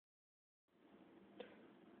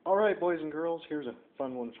Alright, boys and girls, here's a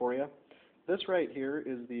fun one for you. This right here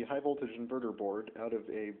is the high voltage inverter board out of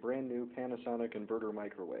a brand new Panasonic inverter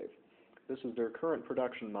microwave. This is their current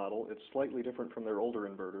production model. It's slightly different from their older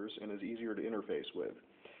inverters and is easier to interface with.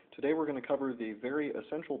 Today we're going to cover the very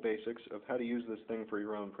essential basics of how to use this thing for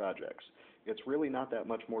your own projects. It's really not that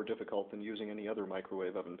much more difficult than using any other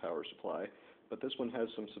microwave oven power supply, but this one has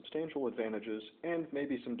some substantial advantages and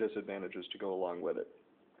maybe some disadvantages to go along with it.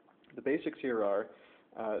 The basics here are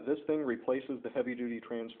this thing replaces the heavy-duty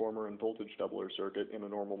transformer and voltage doubler circuit in a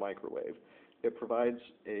normal microwave. It provides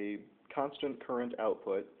a constant current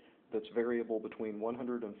output that's variable between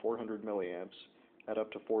 100 and 400 milliamps at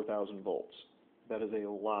up to 4,000 volts. That is a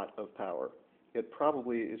lot of power. It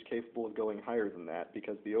probably is capable of going higher than that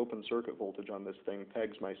because the open circuit voltage on this thing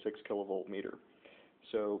pegs my 6 kilovolt meter.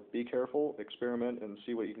 So be careful, experiment, and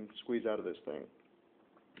see what you can squeeze out of this thing.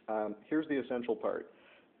 Here's the essential part.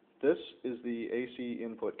 This is the AC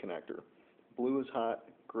input connector. Blue is hot,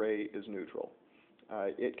 gray is neutral.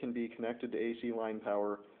 It can be connected to AC line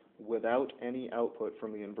power without any output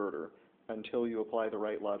from the inverter until you apply the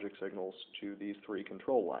right logic signals to these three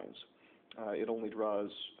control lines. It only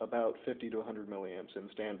draws about 50 to 100 milliamps in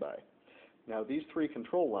standby. Now these three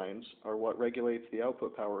control lines are what regulates the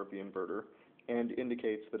output power of the inverter and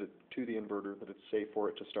indicates that to the inverter that it's safe for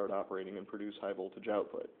it to start operating and produce high voltage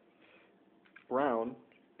output. Brown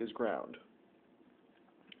is ground.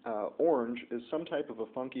 Orange is some type of a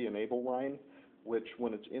funky enable line which,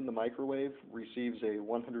 when it's in the microwave, receives a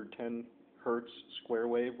 110 hertz square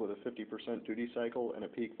wave with a 50% duty cycle and a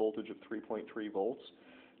peak voltage of 3.3 volts.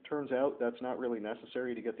 Turns out that's not really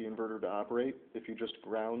necessary to get the inverter to operate. If you just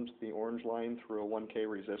ground the orange line through a 1K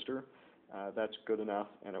resistor, that's good enough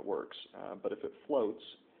and it works. But if it floats,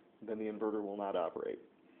 then the inverter will not operate.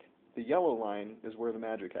 The yellow line is where the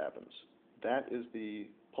magic happens. That is the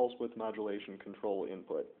pulse width modulation control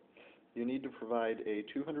input. You need to provide a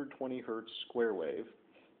 220 hertz square wave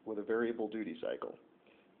with a variable duty cycle.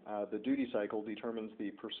 The duty cycle determines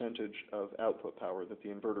the percentage of output power that the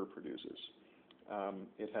inverter produces.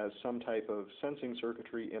 It has some type of sensing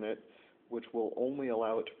circuitry in it which will only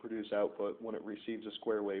allow it to produce output when it receives a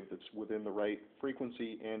square wave that's within the right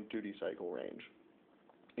frequency and duty cycle range.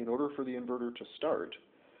 In order for the inverter to start,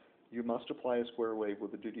 you must apply a square wave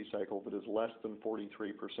with a duty cycle that is less than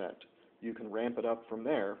 43%. You can ramp it up from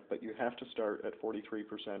there, but you have to start at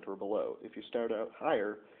 43% or below. If you start out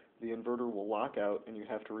higher, the inverter will lock out and you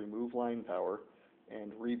have to remove line power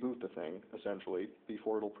and reboot the thing, essentially,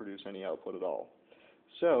 before it'll produce any output at all.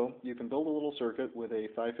 So you can build a little circuit with a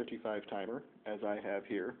 555 timer, as I have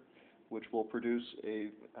here, which will produce a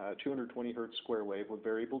 220 hertz square wave with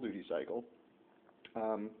variable duty cycle.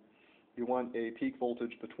 You want a peak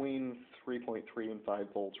voltage between 3.3 and 5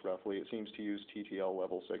 volts roughly. It seems to use TTL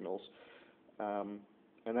level signals. And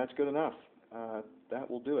that's good enough.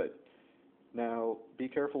 That will do it. Now, be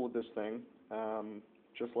careful with this thing.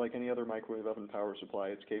 Just like any other microwave oven power supply,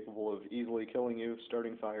 it's capable of easily killing you,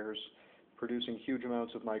 starting fires, producing huge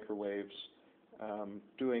amounts of microwaves,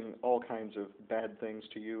 doing all kinds of bad things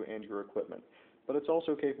to you and your equipment. But it's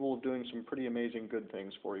also capable of doing some pretty amazing good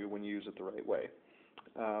things for you when you use it the right way.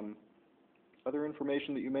 Other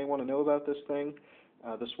information that you may want to know about this thing,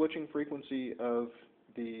 the switching frequency of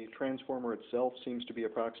the transformer itself seems to be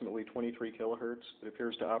approximately 23 kilohertz. It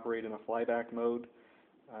appears to operate in a flyback mode.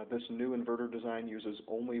 This new inverter design uses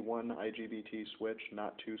only one IGBT switch,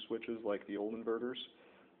 not two switches like the old inverters.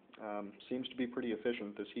 Seems to be pretty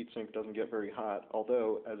efficient. This heatsink doesn't get very hot,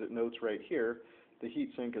 although, as it notes right here, the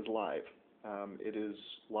heatsink is live. It is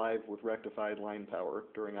live with rectified line power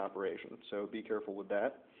during operation, so be careful with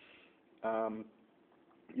that.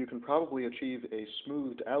 You can probably achieve a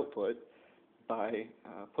smoothed output by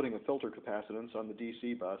putting a filter capacitance on the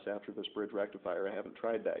DC bus after this bridge rectifier. I haven't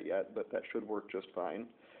tried that yet, but that should work just fine.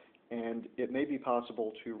 And it may be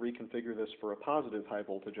possible to reconfigure this for a positive high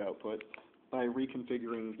voltage output by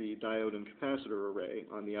reconfiguring the diode and capacitor array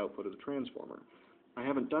on the output of the transformer. I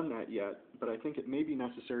haven't done that yet, but I think it may be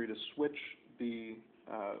necessary to switch the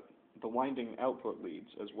winding output leads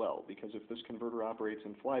as well, because if this converter operates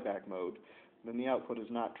in flyback mode, then the output is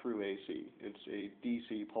not true AC. It's a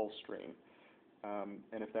DC pulse stream.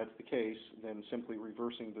 And if that's the case, then simply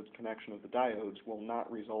reversing the connection of the diodes will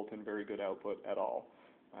not result in very good output at all,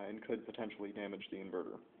 and could potentially damage the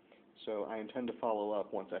inverter. So I intend to follow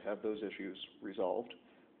up once I have those issues resolved.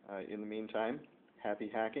 In the meantime, happy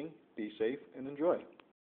hacking, be safe, and enjoy.